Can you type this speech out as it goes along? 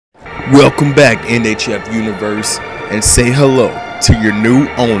Welcome back, NHF Universe, and say hello to your new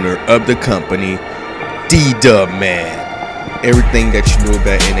owner of the company, D-Dub Man. Everything that you knew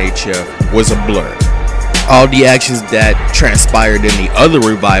about NHF was a blur. All the actions that transpired in the other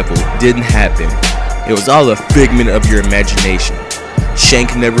revival didn't happen. It was all a figment of your imagination.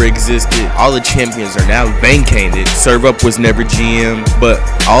 Shank never existed. All the champions are now vacated. Serve Up was never GM, but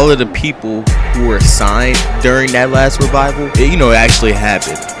all of the people who were assigned during that last revival, it actually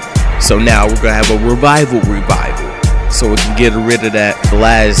happened. So now we're gonna have a revival, so we can get rid of that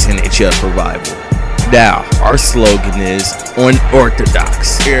last NHF revival. Now our slogan is unorthodox.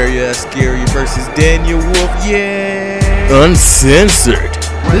 Scary versus Daniel Wolf, yeah. Uncensored.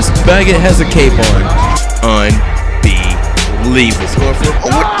 This baguette has a cape on. Unbelievable.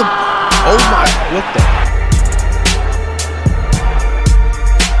 Oh my! What the?